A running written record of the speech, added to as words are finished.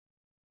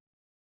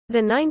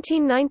The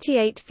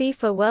 1998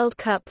 FIFA World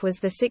Cup was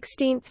the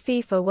 16th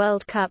FIFA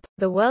World Cup,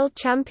 the world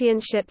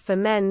championship for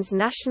men's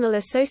National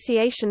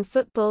Association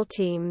football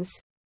teams.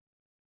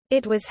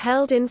 It was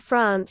held in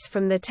France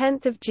from 10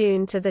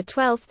 June to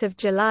 12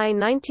 July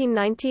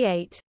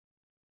 1998.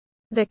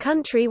 The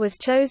country was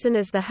chosen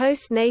as the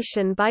host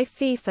nation by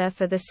FIFA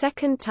for the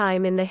second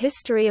time in the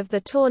history of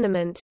the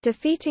tournament,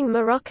 defeating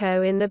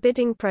Morocco in the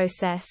bidding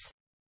process.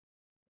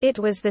 It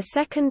was the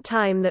second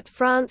time that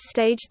France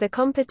staged the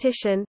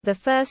competition, the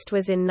first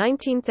was in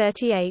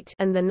 1938,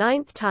 and the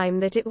ninth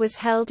time that it was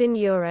held in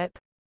Europe.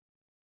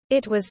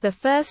 It was the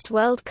first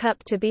World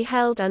Cup to be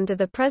held under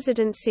the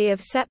presidency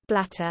of Sepp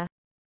Blatter.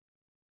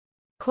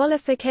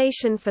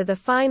 Qualification for the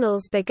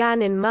finals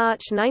began in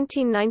March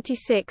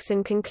 1996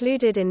 and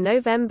concluded in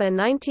November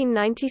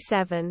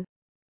 1997.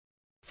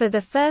 For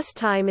the first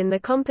time in the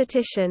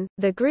competition,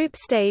 the group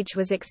stage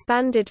was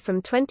expanded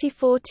from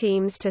 24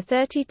 teams to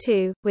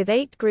 32, with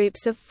 8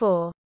 groups of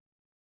 4.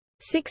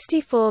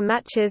 64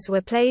 matches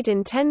were played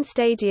in 10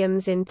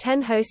 stadiums in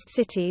 10 host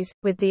cities,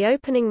 with the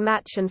opening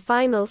match and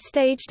final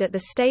staged at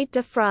the Stade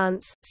de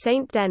France,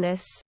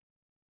 Saint-Denis.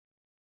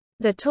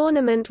 The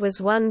tournament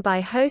was won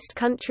by host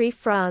country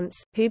France,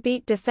 who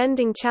beat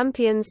defending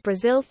champions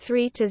Brazil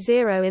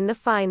 3-0 in the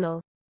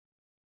final.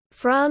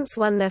 France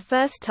won their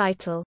first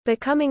title,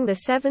 becoming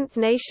the 7th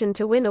nation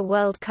to win a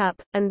World Cup,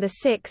 and the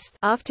 6th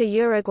after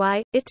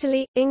Uruguay,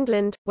 Italy,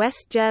 England,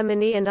 West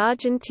Germany and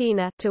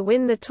Argentina to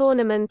win the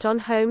tournament on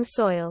home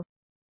soil.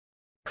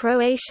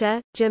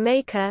 Croatia,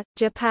 Jamaica,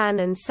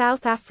 Japan and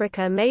South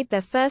Africa made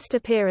their first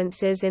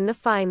appearances in the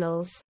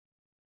finals.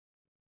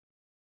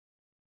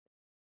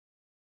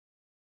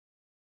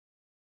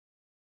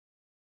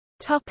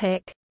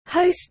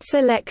 Host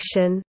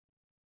selection.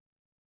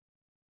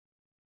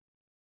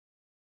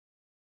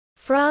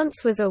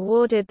 France was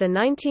awarded the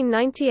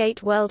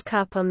 1998 World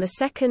Cup on 2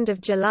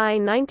 July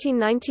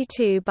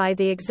 1992 by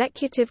the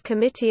Executive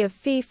Committee of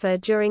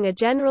FIFA during a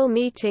general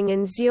meeting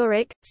in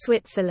Zurich,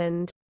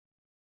 Switzerland.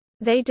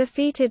 They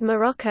defeated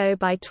Morocco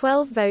by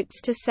 12 votes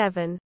to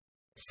 7.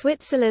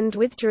 Switzerland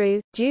withdrew,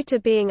 due to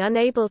being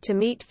unable to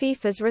meet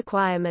FIFA's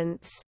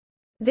requirements.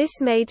 This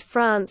made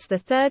France the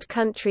third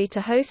country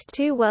to host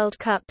 2 World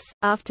Cups,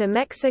 after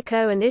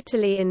Mexico and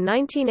Italy in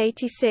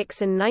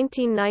 1986 and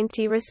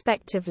 1990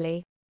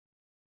 respectively.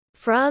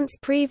 France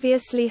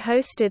previously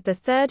hosted the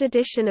third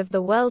edition of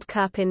the World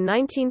Cup in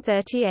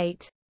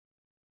 1938.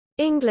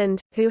 England,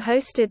 who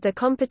hosted the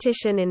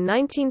competition in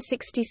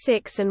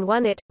 1966 and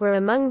won it, were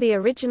among the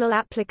original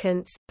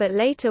applicants, but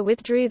later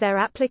withdrew their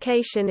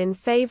application in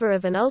favour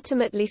of an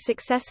ultimately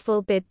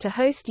successful bid to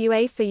host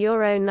UEFA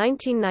Euro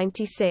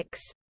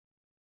 1996.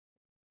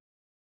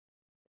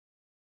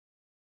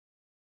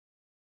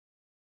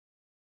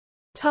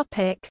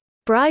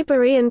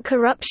 Bribery and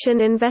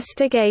corruption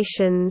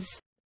investigations.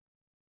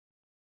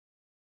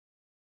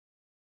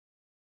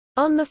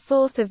 On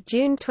 4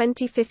 June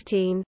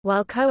 2015,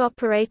 while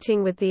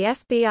cooperating with the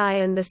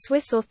FBI and the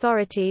Swiss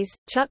authorities,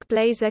 Chuck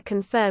Blazer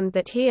confirmed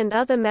that he and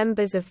other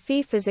members of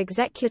FIFA's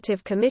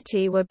executive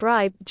committee were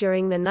bribed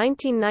during the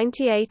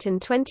 1998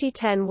 and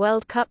 2010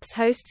 World Cup's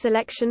host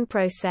selection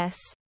process.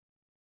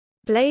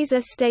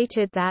 Blazer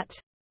stated that,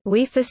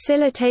 "We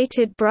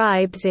facilitated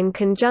bribes in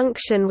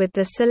conjunction with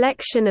the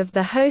selection of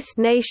the host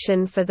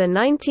nation for the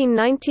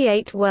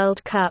 1998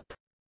 World Cup."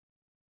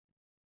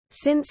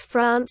 Since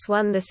France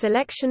won the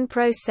selection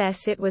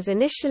process, it was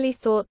initially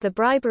thought the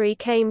bribery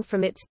came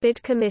from its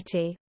bid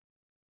committee.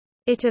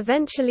 It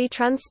eventually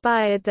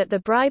transpired that the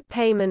bribe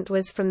payment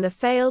was from the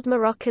failed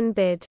Moroccan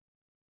bid.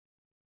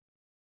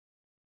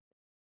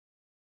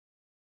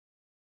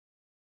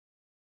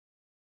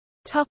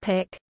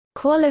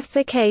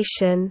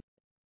 Qualification.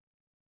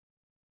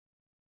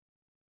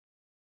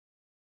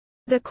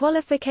 The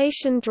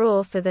qualification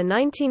draw for the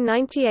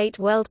 1998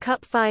 World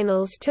Cup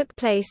finals took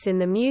place in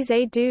the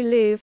Musée du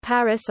Louvre,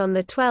 Paris on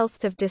 12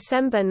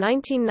 December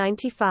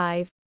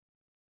 1995.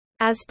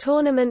 As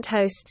tournament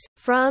hosts,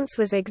 France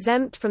was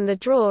exempt from the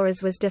draw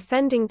as was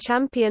defending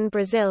champion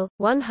Brazil.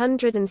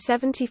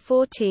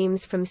 174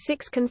 teams from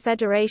 6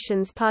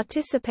 confederations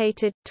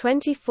participated,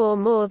 24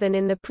 more than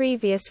in the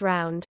previous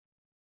round.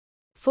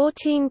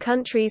 14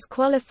 countries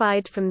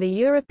qualified from the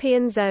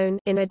European zone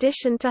in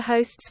addition to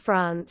hosts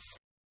France.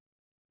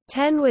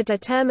 10 were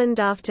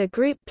determined after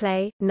group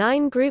play,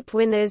 9 group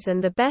winners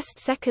and the best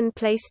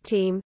second-placed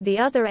team. The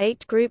other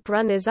 8 group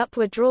runners-up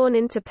were drawn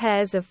into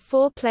pairs of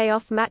 4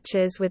 playoff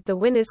matches with the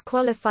winners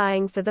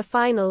qualifying for the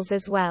finals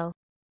as well.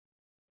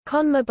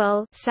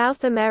 CONMEBOL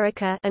South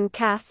America and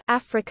CAF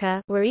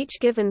Africa were each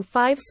given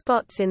 5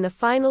 spots in the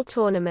final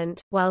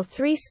tournament, while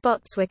 3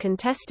 spots were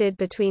contested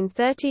between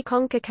 30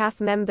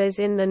 CONCACAF members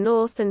in the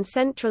North and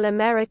Central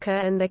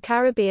America and the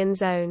Caribbean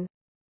zone.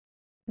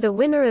 The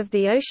winner of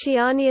the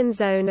Oceanian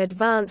zone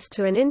advanced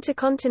to an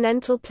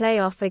intercontinental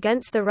playoff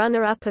against the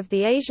runner-up of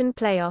the Asian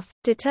playoff,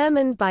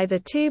 determined by the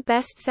 2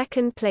 best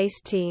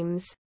second-placed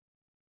teams.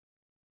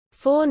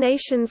 4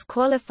 nations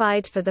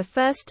qualified for the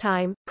first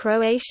time: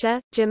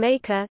 Croatia,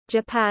 Jamaica,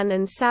 Japan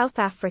and South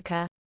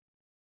Africa.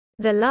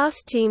 The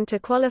last team to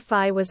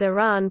qualify was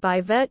Iran by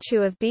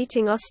virtue of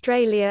beating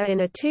Australia in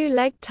a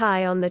two-leg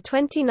tie on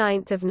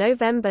 29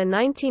 November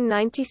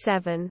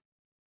 1997.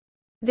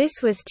 This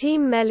was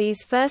Team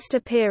Melli's first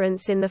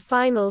appearance in the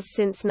finals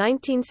since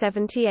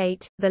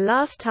 1978, the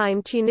last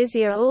time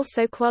Tunisia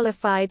also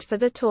qualified for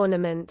the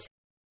tournament.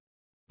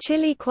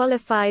 Chile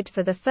qualified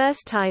for the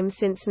first time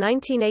since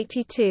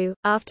 1982,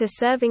 after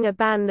serving a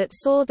ban that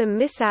saw them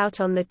miss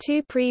out on the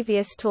two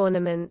previous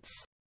tournaments.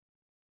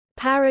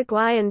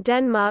 Paraguay and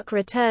Denmark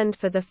returned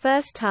for the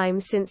first time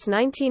since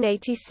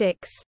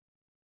 1986.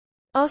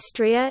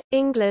 Austria,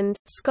 England,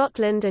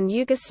 Scotland and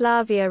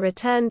Yugoslavia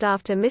returned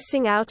after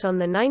missing out on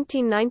the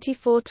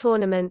 1994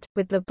 tournament,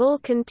 with the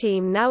Balkan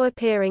team now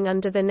appearing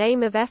under the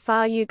name of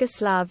FR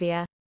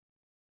Yugoslavia.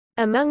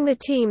 Among the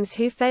teams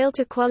who failed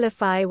to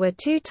qualify were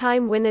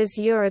two-time winners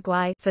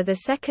Uruguay for the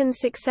second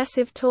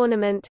successive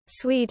tournament,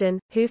 Sweden,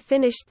 who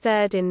finished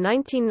third in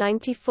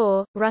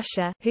 1994,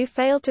 Russia, who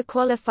failed to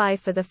qualify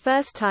for the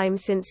first time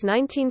since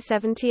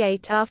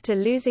 1978 after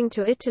losing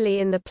to Italy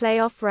in the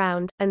playoff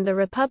round, and the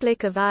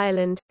Republic of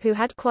Ireland, who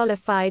had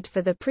qualified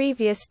for the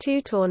previous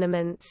two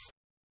tournaments.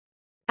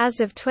 As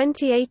of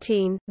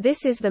 2018,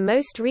 this is the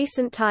most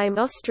recent time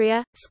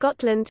Austria,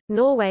 Scotland,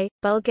 Norway,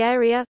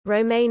 Bulgaria,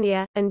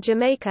 Romania, and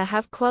Jamaica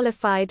have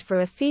qualified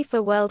for a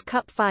FIFA World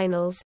Cup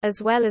finals,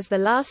 as well as the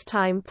last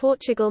time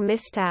Portugal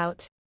missed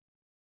out.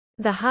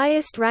 The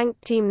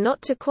highest-ranked team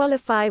not to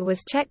qualify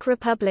was Czech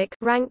Republic,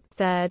 ranked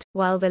third,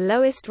 while the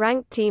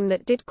lowest-ranked team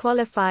that did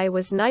qualify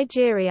was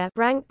Nigeria,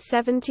 ranked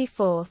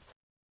 74th.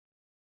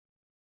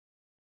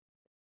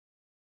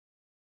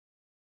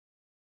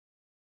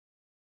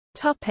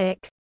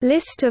 Topic: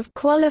 List of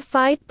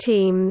qualified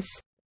teams.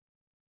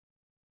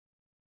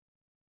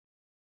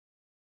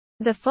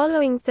 The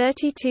following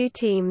 32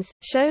 teams,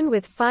 shown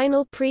with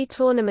final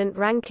pre-tournament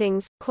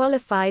rankings,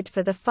 qualified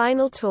for the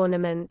final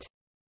tournament.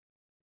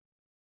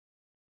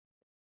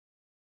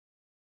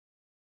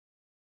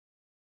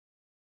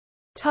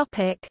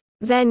 Topic: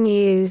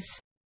 Venues.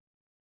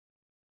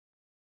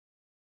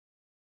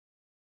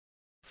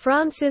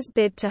 France's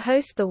bid to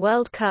host the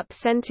World Cup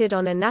centered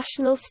on a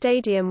national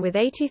stadium with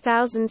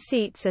 80,000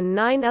 seats and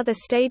 9 other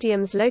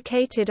stadiums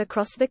located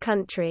across the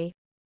country.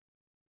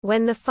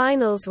 When the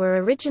finals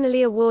were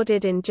originally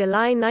awarded in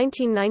July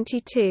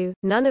 1992,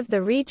 none of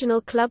the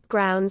regional club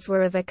grounds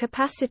were of a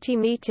capacity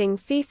meeting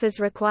FIFA's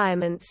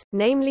requirements,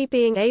 namely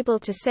being able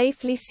to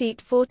safely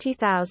seat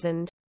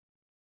 40,000.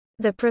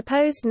 The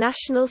proposed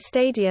national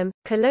stadium,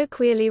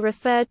 colloquially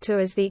referred to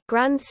as the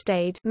Grand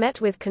Stade, met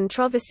with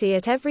controversy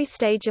at every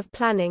stage of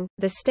planning.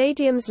 The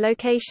stadium's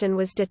location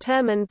was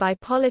determined by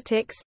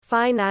politics,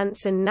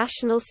 finance and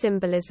national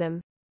symbolism.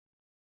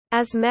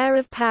 As mayor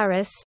of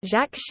Paris,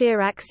 Jacques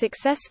Chirac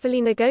successfully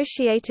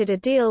negotiated a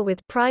deal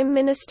with Prime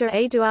Minister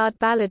Édouard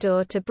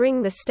Balladur to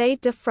bring the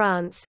Stade de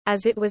France,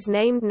 as it was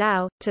named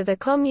now, to the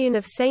commune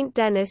of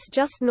Saint-Denis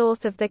just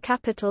north of the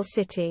capital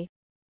city.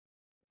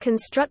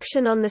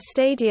 Construction on the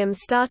stadium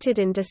started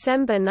in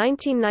December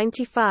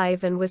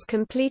 1995 and was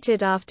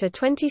completed after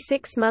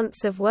 26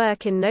 months of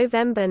work in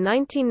November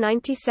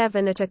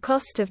 1997 at a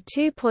cost of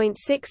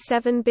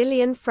 2.67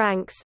 billion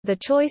francs. The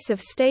choice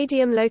of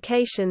stadium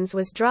locations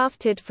was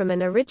drafted from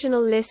an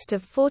original list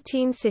of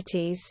 14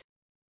 cities.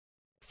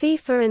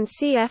 FIFA and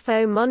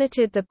CFO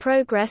monitored the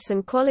progress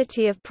and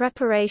quality of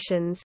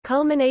preparations,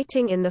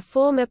 culminating in the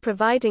former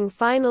providing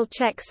final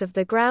checks of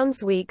the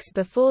grounds weeks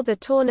before the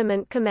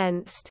tournament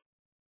commenced.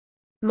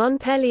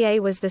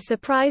 Montpellier was the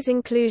surprise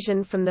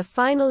inclusion from the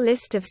final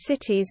list of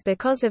cities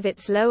because of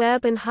its low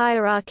urban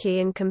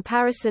hierarchy in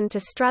comparison to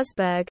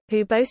Strasbourg,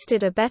 who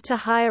boasted a better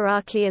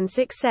hierarchy and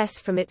success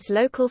from its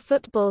local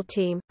football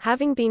team,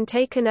 having been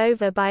taken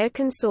over by a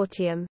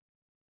consortium.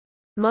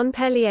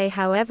 Montpellier,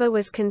 however,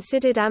 was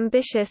considered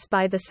ambitious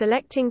by the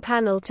selecting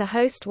panel to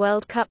host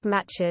World Cup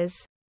matches.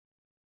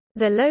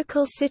 The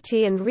local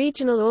city and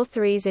regional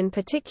authorities in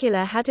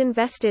particular had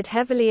invested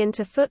heavily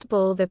into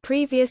football the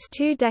previous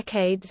 2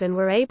 decades and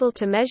were able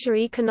to measure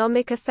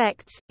economic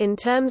effects, in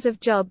terms of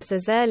jobs,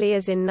 as early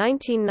as in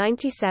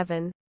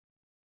 1997.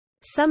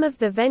 Some of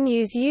the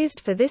venues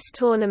used for this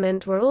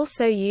tournament were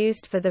also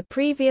used for the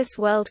previous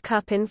World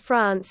Cup in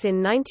France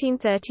in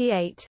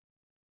 1938.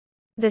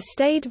 The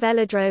Stade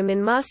Vélodrome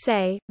in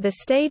Marseille, the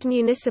Stade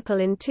Municipal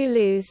in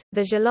Toulouse,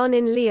 the Jalon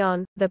in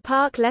Lyon, the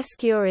Parc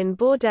Lescure in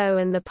Bordeaux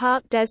and the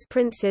Parc des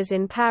Princes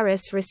in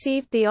Paris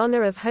received the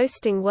honor of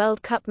hosting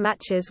World Cup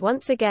matches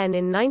once again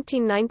in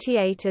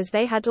 1998 as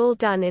they had all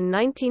done in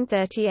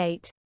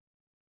 1938.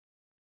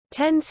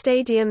 10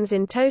 stadiums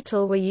in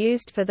total were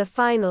used for the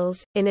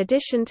finals, in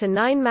addition to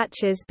 9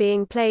 matches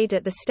being played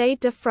at the Stade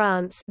de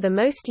France, the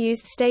most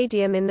used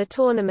stadium in the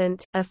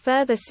tournament. A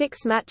further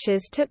 6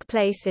 matches took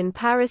place in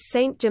Paris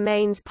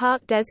Saint-Germain's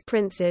Parc des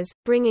Princes,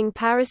 bringing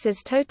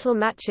Paris's total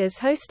matches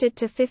hosted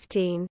to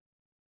 15.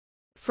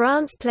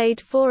 France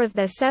played 4 of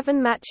their 7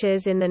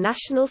 matches in the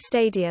national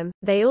stadium.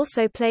 They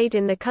also played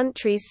in the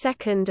country's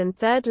second and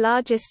third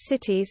largest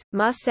cities,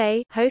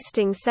 Marseille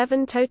hosting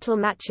 7 total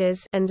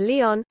matches and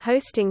Lyon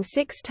hosting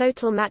 6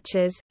 total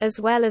matches, as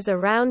well as a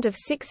round of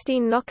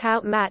 16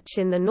 knockout match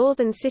in the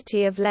northern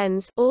city of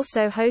Lens,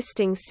 also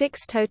hosting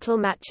 6 total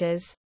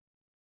matches.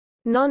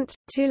 Nantes,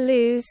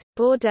 Toulouse,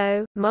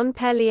 Bordeaux,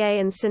 Montpellier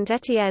and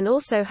Saint-Étienne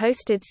also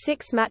hosted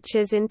 6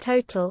 matches in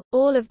total.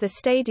 All of the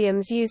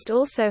stadiums used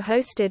also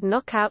hosted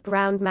knockout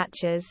round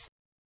matches.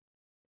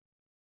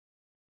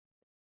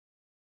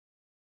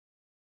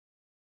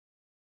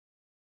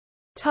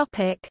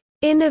 Topic: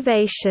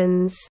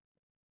 Innovations.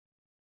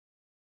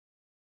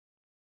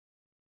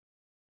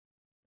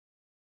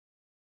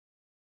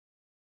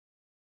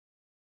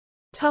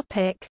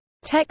 Topic: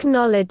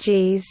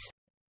 Technologies.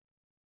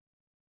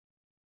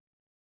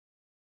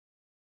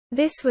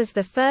 This was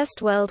the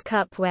first World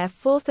Cup where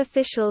 4th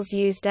officials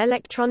used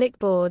electronic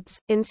boards,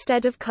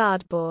 instead of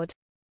cardboard.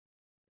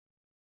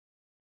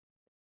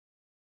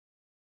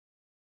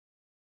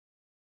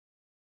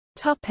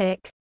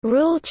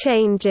 Rule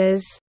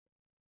changes.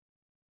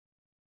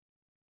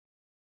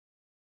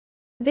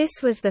 This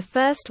was the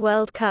first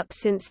World Cup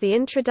since the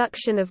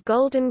introduction of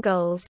golden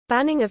goals,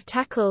 banning of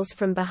tackles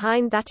from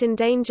behind that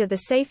endanger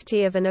the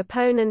safety of an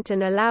opponent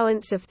and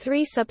allowance of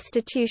 3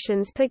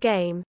 substitutions per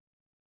game.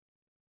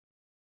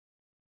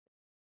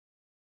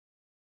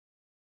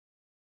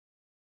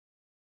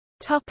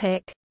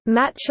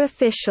 Match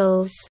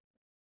officials.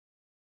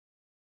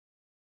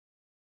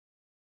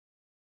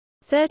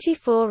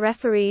 34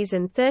 referees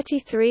and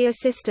 33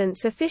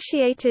 assistants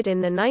officiated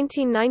in the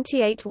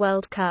 1998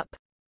 World Cup.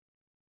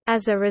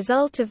 As a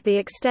result of the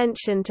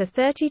extension to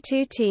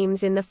 32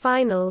 teams in the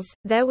finals,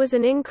 there was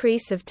an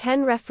increase of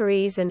 10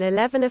 referees and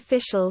 11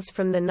 officials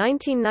from the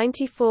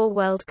 1994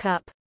 World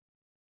Cup.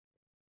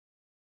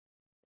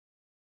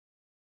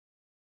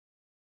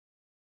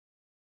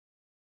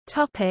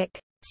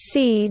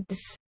 Seeds.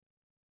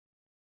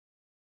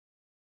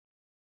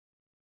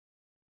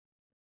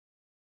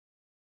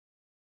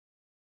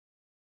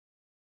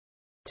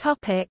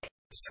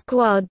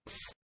 Squads.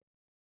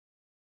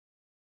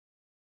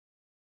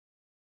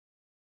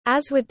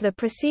 As with the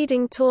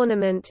preceding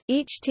tournament,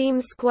 each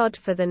team's squad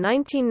for the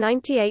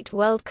 1998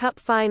 World Cup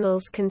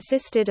finals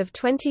consisted of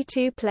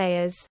 22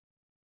 players.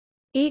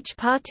 Each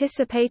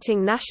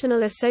participating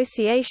national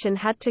association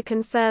had to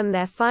confirm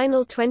their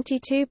final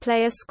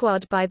 22-player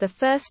squad by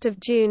 1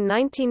 June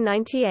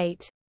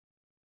 1998.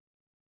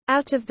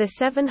 Out of the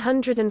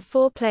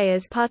 704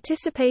 players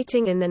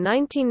participating in the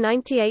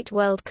 1998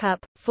 World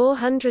Cup,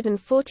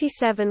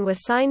 447 were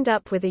signed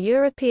up with a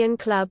European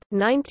club,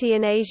 90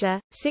 in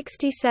Asia,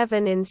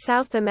 67 in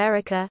South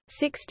America,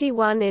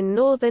 61 in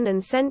Northern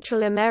and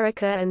Central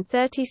America and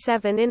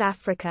 37 in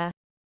Africa.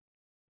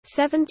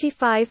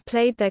 75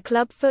 played their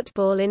club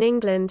football in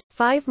England,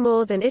 5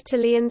 more than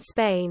Italy and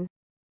Spain.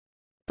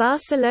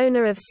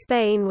 Barcelona of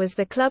Spain was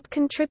the club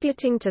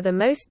contributing to the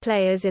most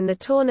players in the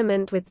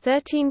tournament with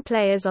 13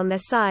 players on their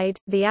side.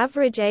 The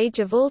average age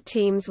of all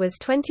teams was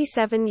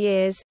 27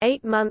 years,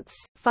 8 months,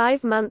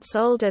 5 months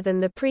older than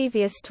the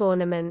previous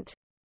tournament.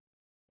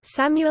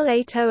 Samuel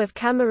Eto'o of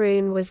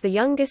Cameroon was the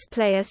youngest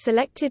player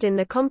selected in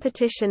the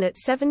competition at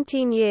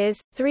 17 years,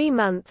 3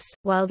 months,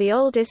 while the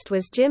oldest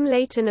was Jim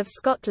Leighton of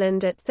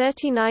Scotland at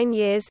 39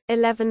 years,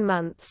 11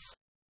 months.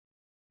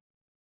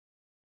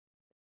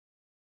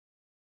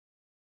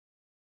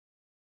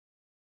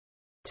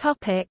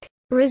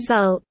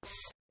 Results.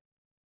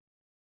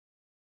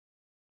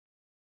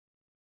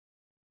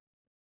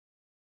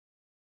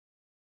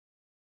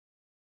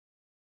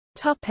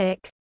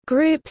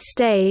 Group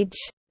stage.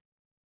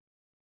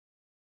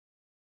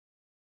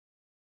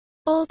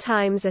 All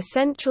times are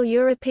Central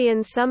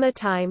European Summer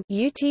Time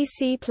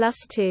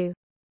 (UTC+2).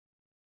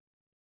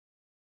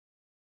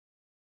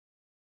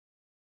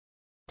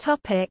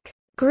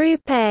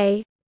 Group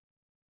A.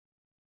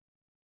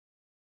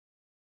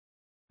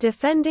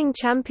 Defending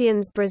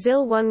champions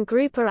Brazil won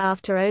Group A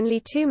after only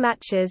 2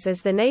 matches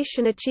as the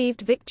nation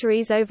achieved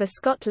victories over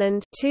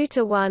Scotland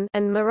 2-1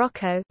 and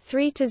Morocco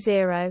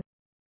 3-0.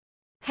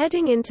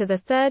 Heading into the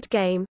third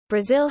game,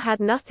 Brazil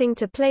had nothing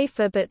to play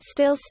for but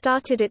still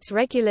started its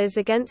regulars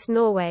against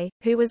Norway,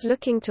 who was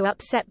looking to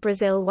upset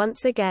Brazil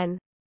once again.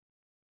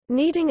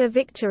 Needing a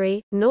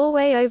victory,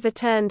 Norway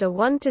overturned a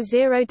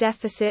 1-0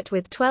 deficit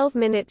with 12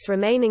 minutes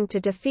remaining to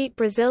defeat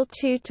Brazil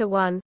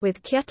 2-1,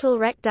 with Kjetil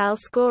Rekdal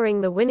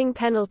scoring the winning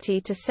penalty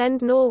to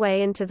send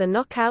Norway into the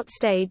knockout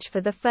stage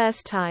for the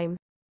first time.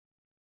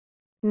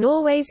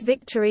 Norway's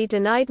victory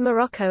denied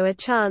Morocco a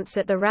chance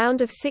at the round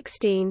of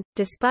 16,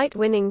 despite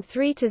winning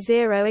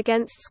 3-0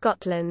 against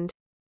Scotland.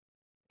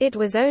 It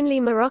was only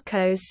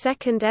Morocco's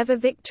second-ever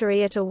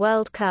victory at a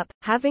World Cup,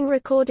 having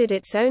recorded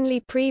its only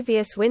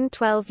previous win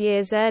 12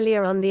 years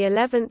earlier on the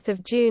 11th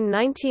of June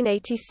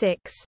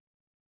 1986.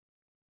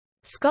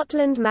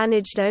 Scotland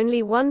managed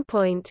only 1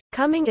 point,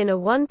 coming in a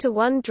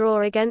 1-1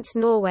 draw against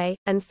Norway,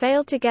 and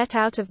failed to get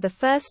out of the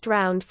first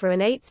round for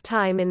an 8th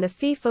time in the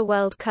FIFA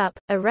World Cup,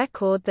 a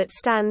record that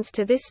stands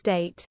to this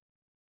date.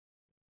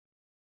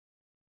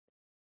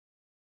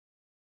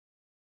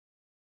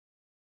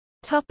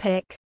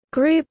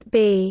 Group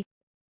B.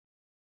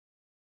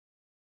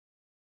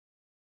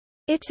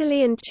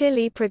 Italy and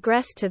Chile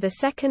progressed to the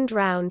second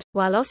round,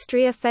 while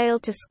Austria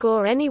failed to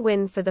score any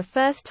win for the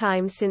first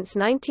time since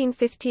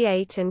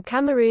 1958 and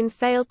Cameroon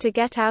failed to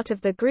get out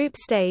of the group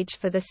stage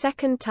for the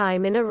second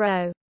time in a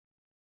row.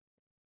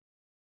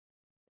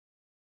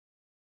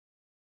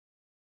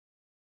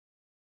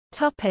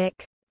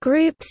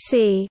 Group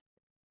C.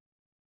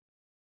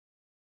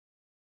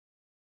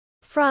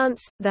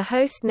 France, the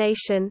host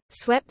nation,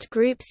 swept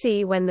Group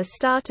C when the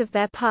start of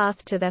their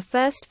path to their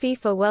first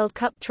FIFA World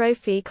Cup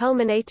trophy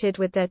culminated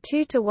with their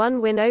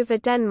 2-1 win over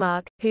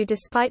Denmark, who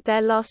despite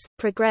their loss,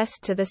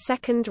 progressed to the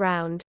second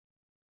round.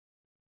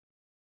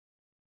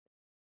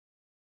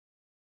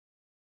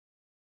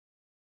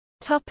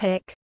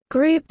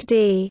 Group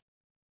D.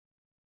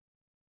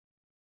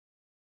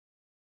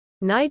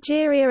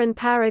 Nigeria and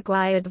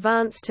Paraguay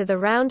advanced to the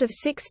round of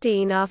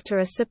 16 after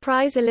a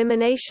surprise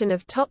elimination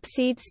of top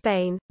seed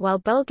Spain, while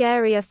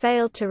Bulgaria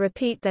failed to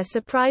repeat their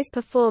surprise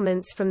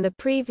performance from the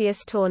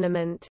previous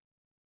tournament.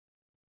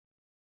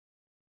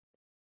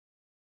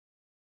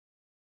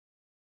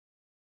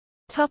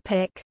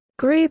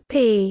 Group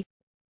E.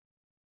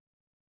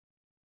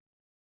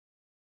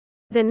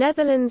 The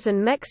Netherlands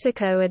and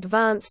Mexico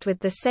advanced with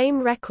the same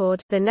record.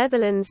 The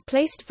Netherlands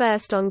placed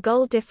first on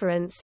goal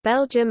difference.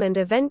 Belgium and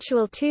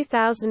eventual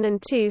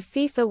 2002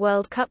 FIFA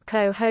World Cup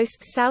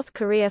co-hosts South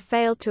Korea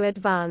failed to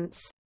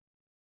advance.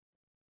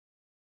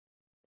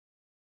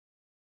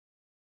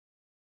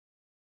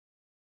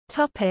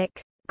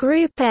 Topic: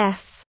 Group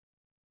F.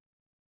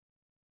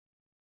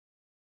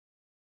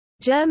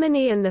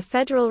 Germany and the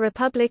Federal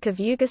Republic of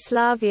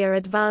Yugoslavia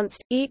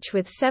advanced, each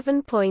with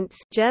 7 points.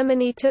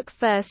 Germany took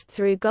first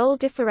through goal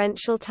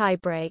differential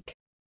tiebreak.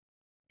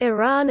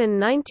 Iran and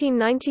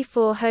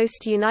 1994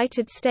 host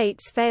United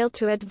States failed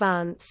to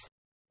advance.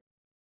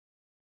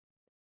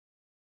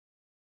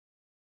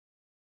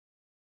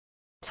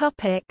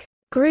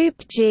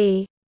 Group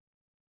G.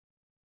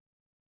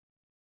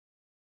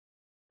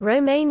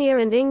 Romania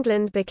and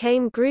England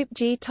became Group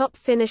G top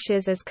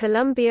finishers as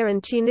Colombia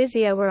and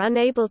Tunisia were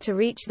unable to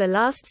reach the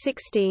last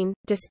 16,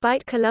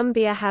 despite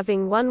Colombia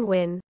having one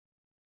win.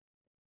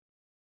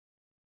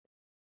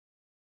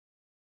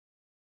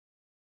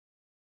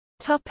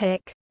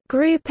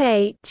 Group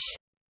H.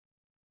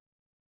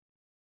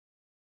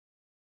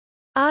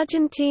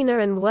 Argentina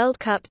and World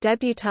Cup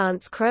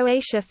debutants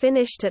Croatia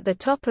finished at the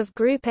top of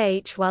Group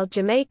H, while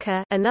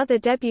Jamaica, another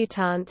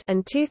debutant,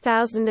 and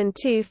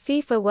 2002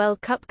 FIFA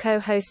World Cup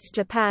co-hosts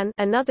Japan,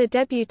 another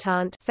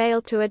debutant,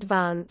 failed to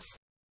advance.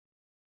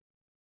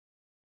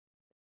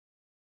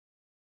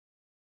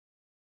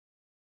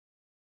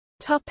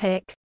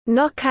 Topic: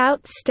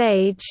 Knockout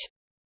stage.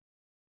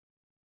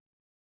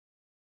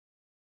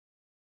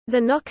 The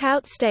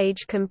knockout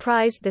stage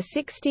comprised the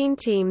 16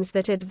 teams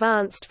that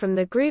advanced from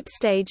the group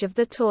stage of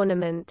the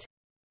tournament.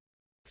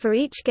 For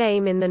each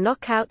game in the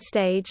knockout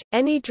stage,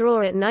 any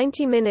draw at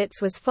 90 minutes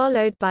was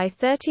followed by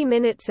 30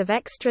 minutes of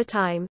extra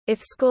time.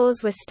 If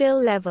scores were still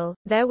level,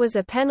 there was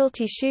a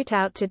penalty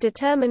shootout to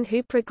determine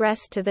who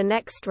progressed to the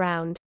next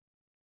round.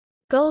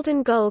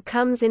 Golden goal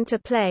comes into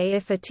play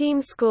if a team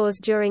scores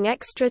during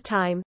extra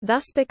time,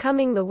 thus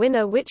becoming the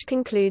winner, which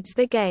concludes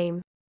the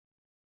game.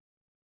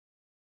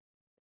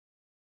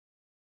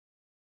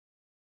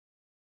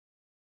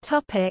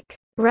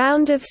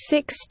 Round of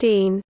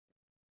 16.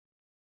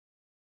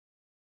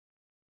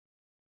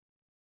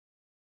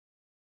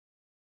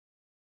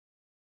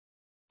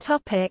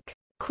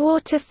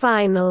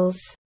 Quarter-finals.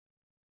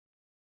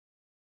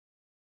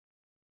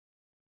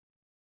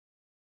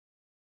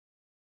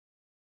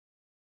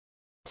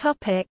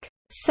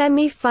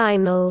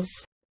 Semi-finals.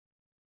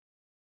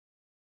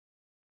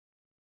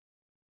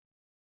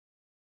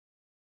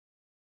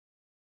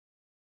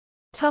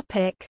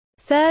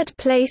 Third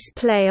place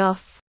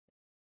playoff.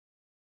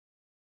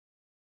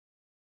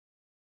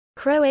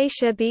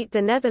 Croatia beat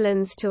the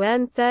Netherlands to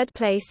earn third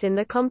place in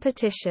the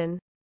competition.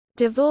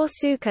 Davor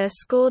Suker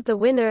scored the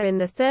winner in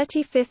the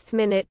 35th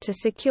minute to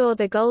secure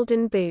the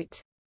Golden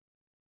Boot.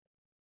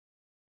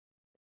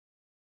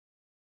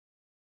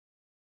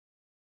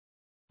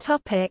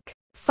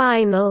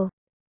 Final.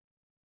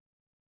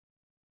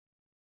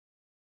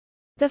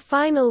 The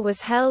final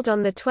was held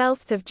on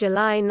 12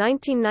 July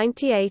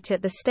 1998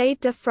 at the Stade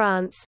de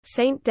France,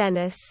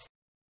 Saint-Denis.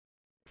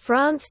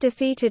 France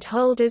defeated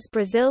holders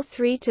Brazil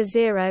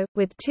 3-0,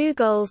 with 2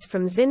 goals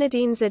from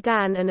Zinedine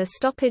Zidane and a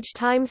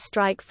stoppage-time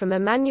strike from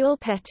Emmanuel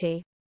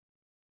Petit.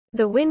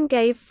 The win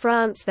gave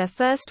France their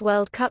first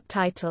World Cup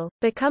title,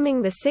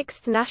 becoming the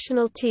 6th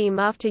national team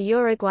after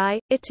Uruguay,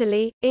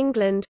 Italy,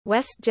 England,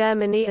 West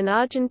Germany and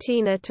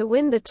Argentina to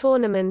win the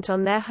tournament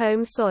on their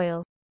home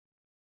soil.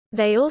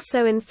 They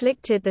also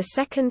inflicted the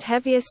second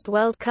heaviest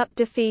World Cup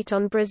defeat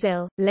on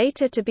Brazil,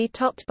 later to be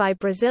topped by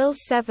Brazil's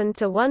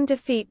 7-1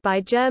 defeat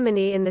by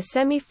Germany in the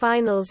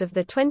semi-finals of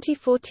the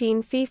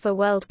 2014 FIFA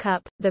World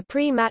Cup. The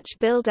pre-match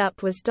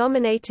build-up was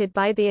dominated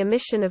by the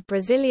omission of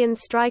Brazilian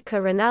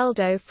striker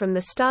Ronaldo from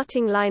the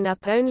starting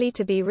lineup, only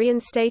to be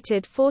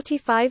reinstated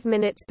 45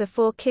 minutes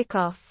before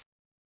kick-off.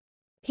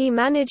 He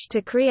managed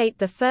to create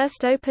the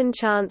first open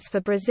chance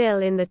for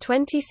Brazil in the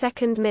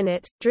 22nd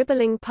minute,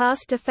 dribbling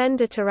past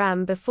defender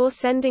Thuram before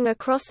sending a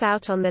cross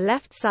out on the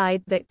left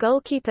side that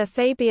goalkeeper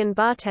Fabien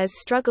Barthez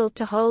struggled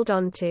to hold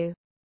onto.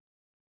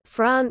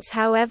 France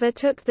however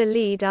took the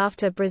lead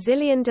after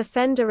Brazilian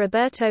defender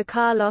Roberto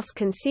Carlos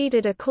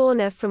conceded a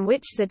corner from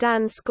which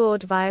Zidane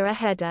scored via a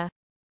header.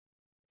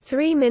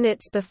 3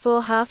 minutes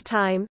before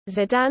half-time,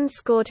 Zidane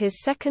scored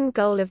his second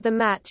goal of the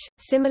match,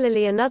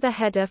 similarly another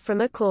header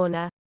from a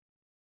corner.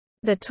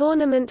 The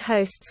tournament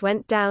hosts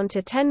went down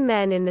to 10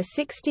 men in the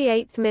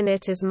 68th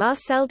minute as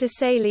Marcel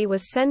Desailly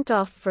was sent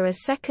off for a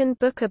second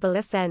bookable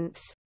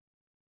offence.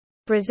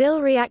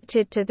 Brazil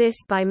reacted to this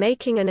by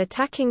making an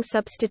attacking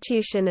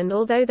substitution, and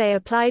although they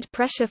applied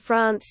pressure,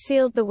 France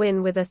sealed the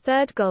win with a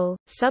third goal.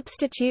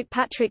 Substitute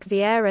Patrick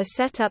Vieira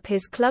set up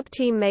his club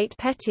teammate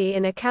Petit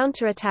in a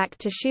counter-attack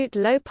to shoot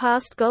low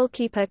past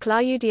goalkeeper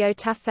Claudio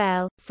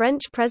Tafel.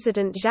 French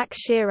President Jacques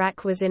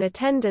Chirac was in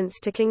attendance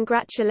to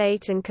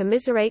congratulate and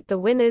commiserate the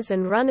winners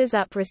and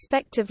runners-up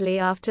respectively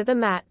after the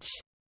match.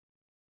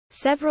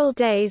 Several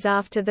days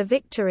after the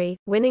victory,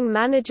 winning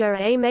manager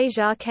Aimé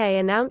Jacquet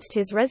announced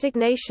his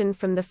resignation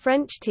from the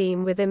French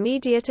team with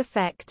immediate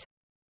effect.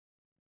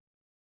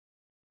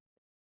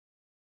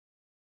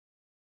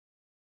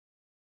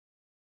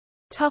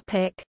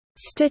 Topic: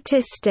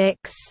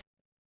 Statistics.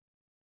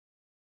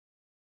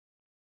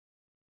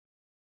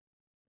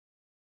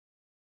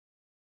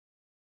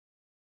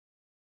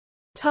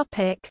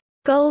 Topic: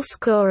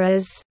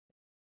 Goalscorers.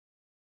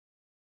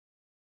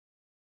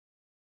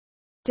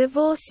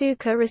 Devor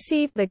Souka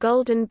received the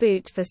Golden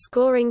Boot for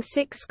scoring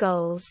 6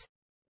 goals.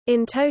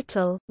 In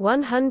total,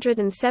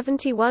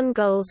 171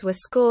 goals were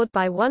scored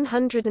by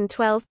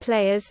 112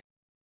 players.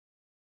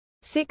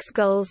 6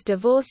 goals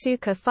Devor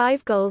Souka,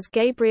 5 goals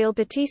Gabriel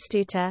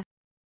Batistuta,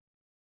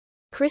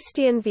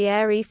 Christian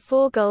Vieri,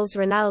 4 goals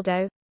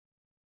Ronaldo,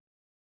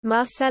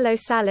 Marcelo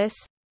Salas,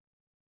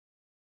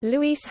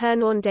 Luis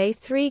Hernandez,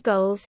 3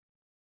 goals,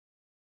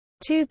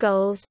 2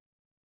 goals,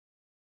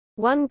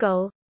 1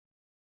 goal.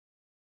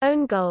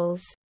 Own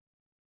goals.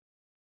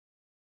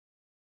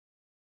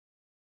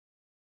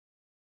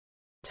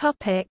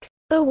 Topic: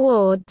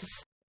 Awards.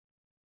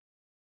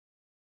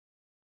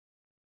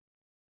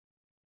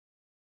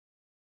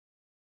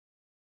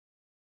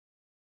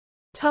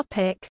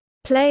 Topic: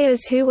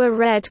 Players who were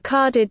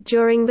red-carded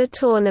during the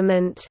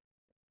tournament.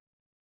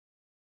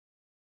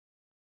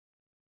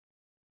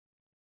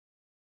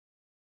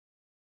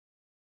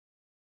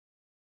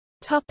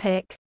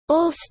 Topic: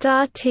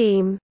 All-Star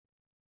Team.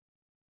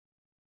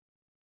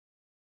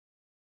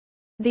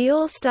 The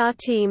All-Star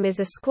Team is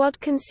a squad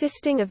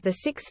consisting of the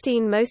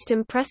 16 most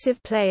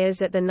impressive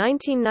players at the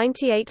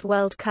 1998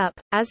 World Cup,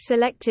 as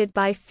selected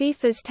by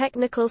FIFA's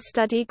Technical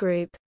Study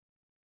Group.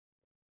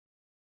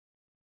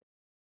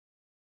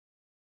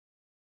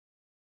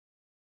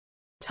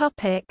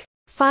 Topic: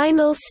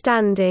 Final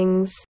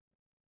standings.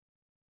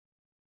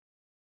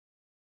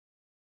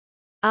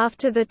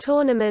 After the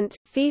tournament,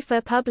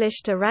 FIFA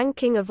published a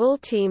ranking of all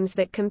teams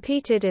that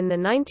competed in the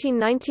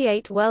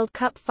 1998 World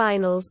Cup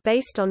finals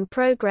based on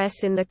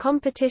progress in the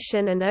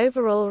competition and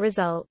overall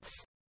results.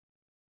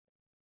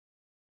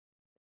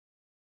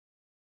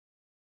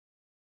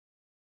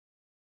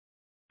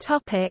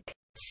 Topic: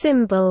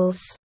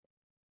 Symbols.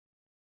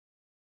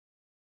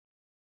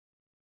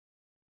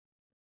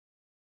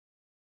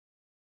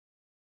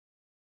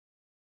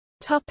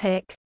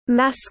 Topic: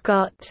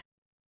 Mascot.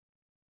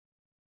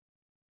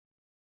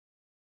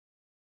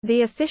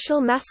 The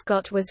official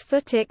mascot was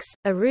Footix,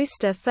 a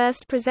rooster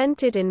first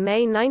presented in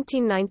May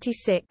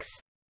 1996.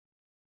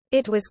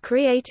 It was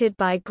created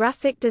by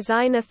graphic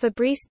designer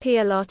Fabrice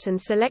Pialot and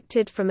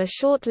selected from a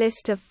short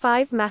list of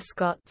 5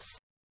 mascots.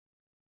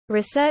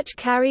 Research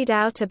carried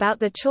out about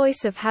the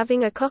choice of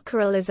having a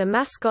cockerel as a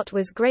mascot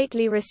was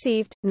greatly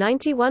received.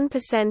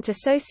 91%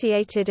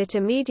 associated it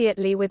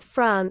immediately with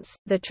France,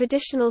 the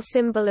traditional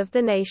symbol of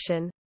the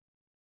nation.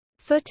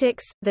 Footix,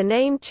 the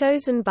name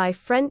chosen by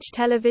French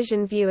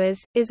television viewers,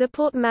 is a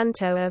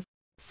portmanteau of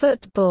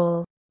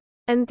football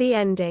and the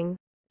ending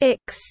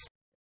X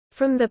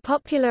from the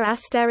popular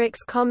Asterix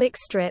comic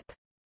strip.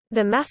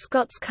 The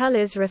mascot's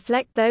colors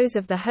reflect those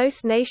of the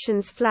host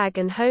nation's flag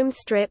and home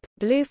strip,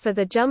 blue for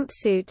the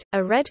jumpsuit,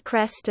 a red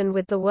crest and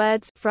with the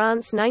words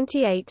France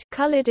 98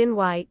 colored in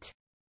white.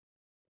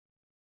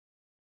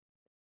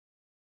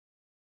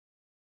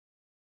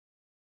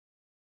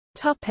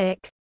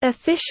 Topic: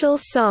 Official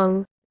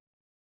song.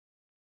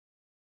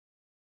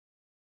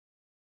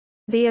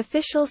 The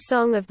official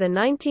song of the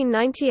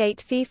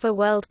 1998 FIFA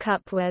World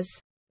Cup was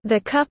 "The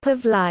Cup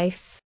of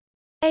Life",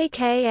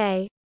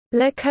 aka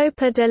La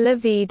Copa de la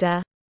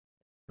Vida,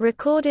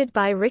 recorded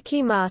by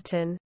Ricky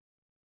Martin.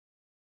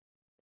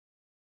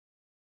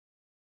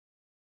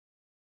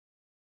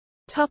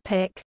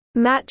 Topic: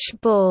 Match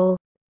ball.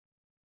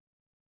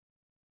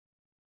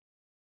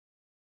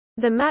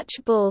 The match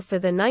ball for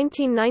the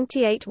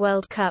 1998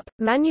 World Cup,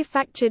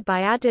 manufactured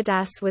by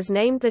Adidas, was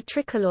named the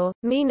tricolore,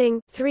 meaning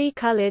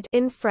three-colored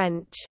in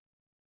French.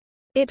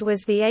 It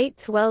was the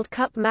eighth World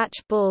Cup match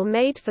ball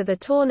made for the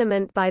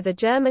tournament by the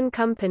German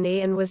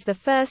company and was the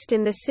first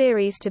in the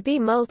series to be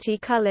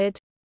multi-colored.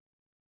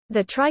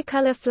 The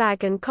tricolour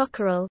flag and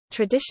cockerel,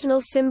 traditional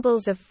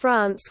symbols of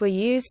France, were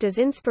used as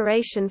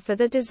inspiration for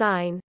the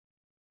design.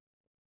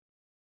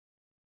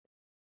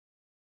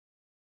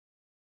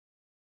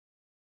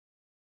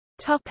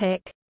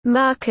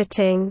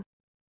 Marketing.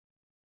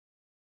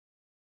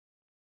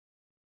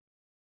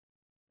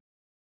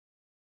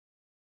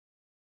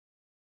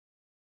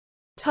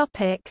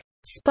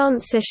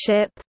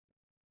 Sponsorship.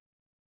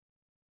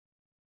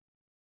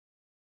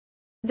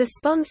 The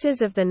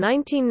sponsors of the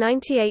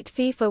 1998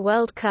 FIFA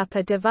World Cup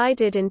are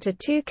divided into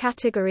two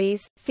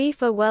categories: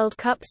 FIFA World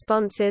Cup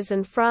sponsors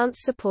and France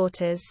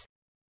supporters.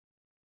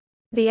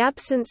 The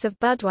absence of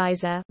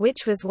Budweiser,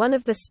 which was one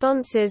of the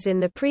sponsors in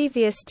the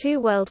previous two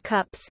World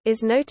Cups,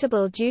 is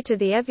notable due to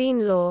the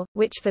Evin law,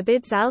 which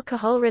forbids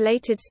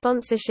alcohol-related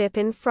sponsorship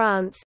in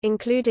France,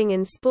 including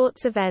in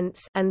sports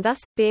events, and thus,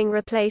 being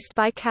replaced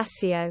by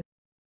Casio.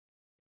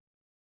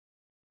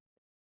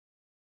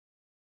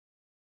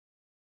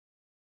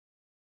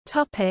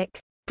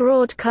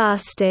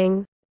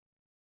 Broadcasting.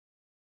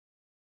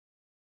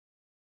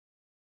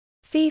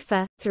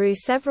 FIFA, through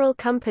several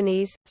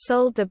companies,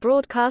 sold the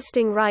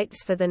broadcasting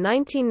rights for the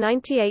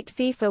 1998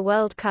 FIFA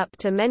World Cup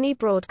to many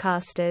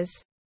broadcasters.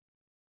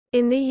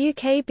 In the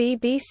UK,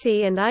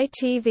 BBC and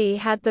ITV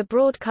had the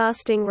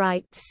broadcasting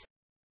rights.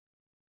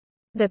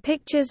 The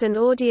pictures and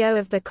audio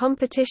of the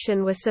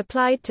competition were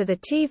supplied to the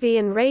TV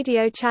and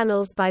radio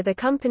channels by the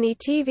company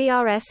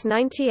TVRS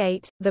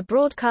 98, the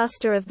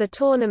broadcaster of the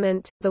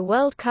tournament. The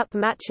World Cup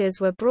matches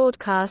were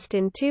broadcast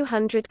in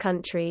 200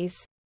 countries.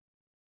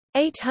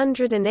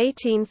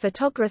 818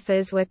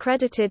 photographers were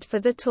credited for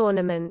the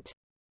tournament.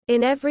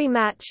 In every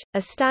match,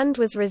 a stand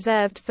was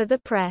reserved for the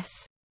press.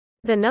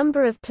 The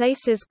number of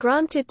places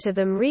granted to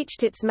them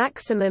reached its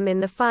maximum in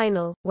the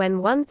final,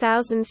 when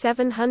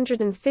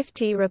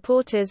 1,750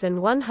 reporters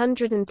and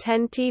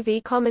 110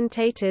 TV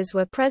commentators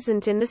were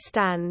present in the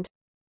stand.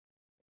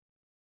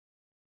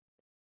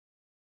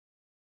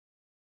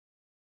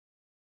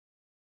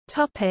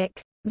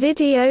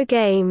 Video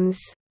games.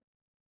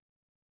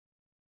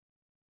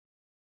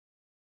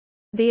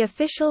 The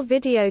official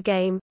video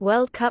game,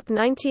 World Cup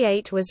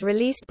 '98, was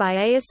released by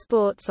EA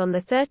Sports on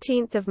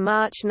 13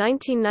 March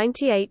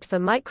 1998 for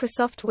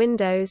Microsoft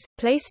Windows,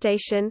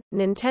 PlayStation,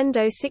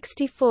 Nintendo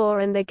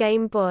 64 and the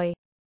Game Boy.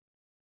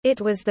 It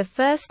was the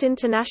first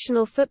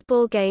international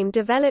football game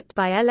developed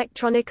by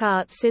Electronic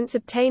Arts since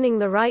obtaining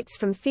the rights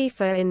from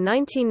FIFA in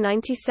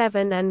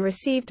 1997 and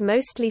received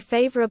mostly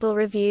favorable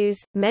reviews.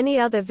 Many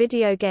other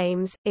video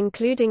games,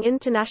 including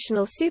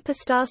International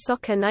Superstar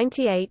Soccer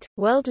 98,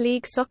 World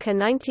League Soccer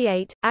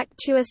 98,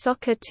 Actua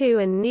Soccer 2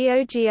 and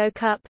Neo Geo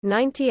Cup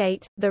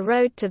 98, The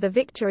Road to the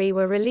Victory,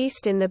 were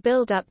released in the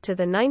build-up to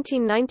the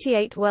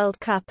 1998 World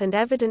Cup and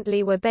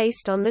evidently were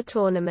based on the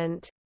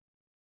tournament.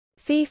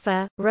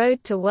 FIFA,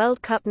 Road to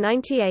World Cup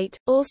 '98,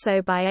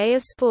 also by EA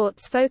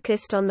Sports,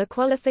 focused on the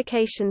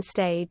qualification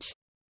stage.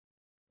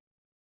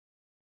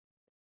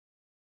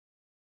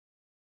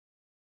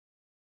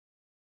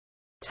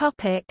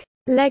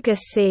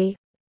 Legacy.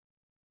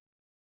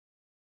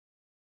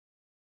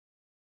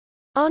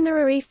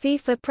 Honorary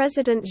FIFA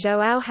President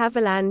João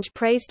Havelange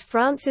praised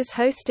France's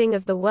hosting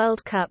of the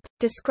World Cup,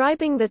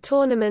 describing the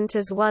tournament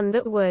as one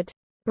that would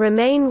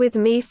remain with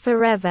me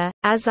forever,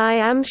 as I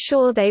am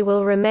sure they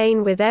will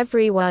remain with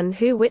everyone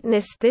who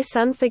witnessed this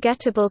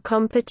unforgettable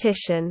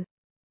competition.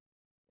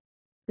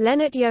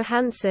 Lennart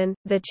Johansson,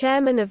 the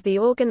chairman of the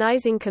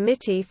organizing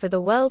committee for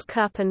the World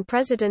Cup and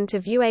president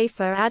of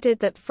UEFA, added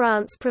that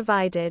France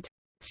provided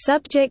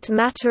subject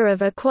matter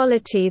of a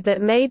quality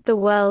that made the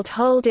world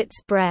hold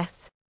its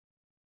breath.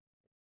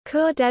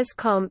 Cour des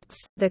Comptes,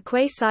 the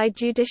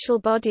quasi-judicial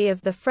body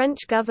of the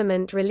French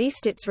government,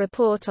 released its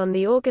report on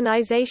the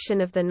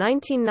organization of the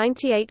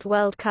 1998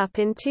 World Cup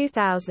in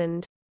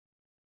 2000.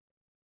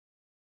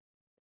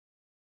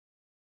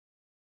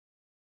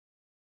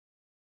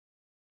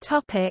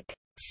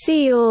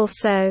 See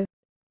also: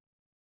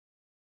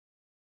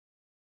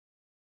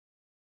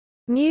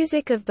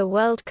 Music of the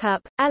World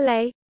Cup,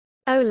 Allez!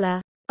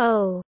 Ola!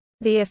 Ol!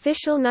 The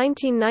official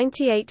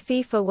 1998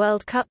 FIFA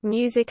World Cup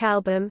music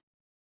album,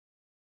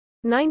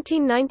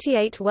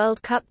 1998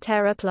 World Cup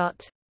Terror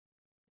Plot.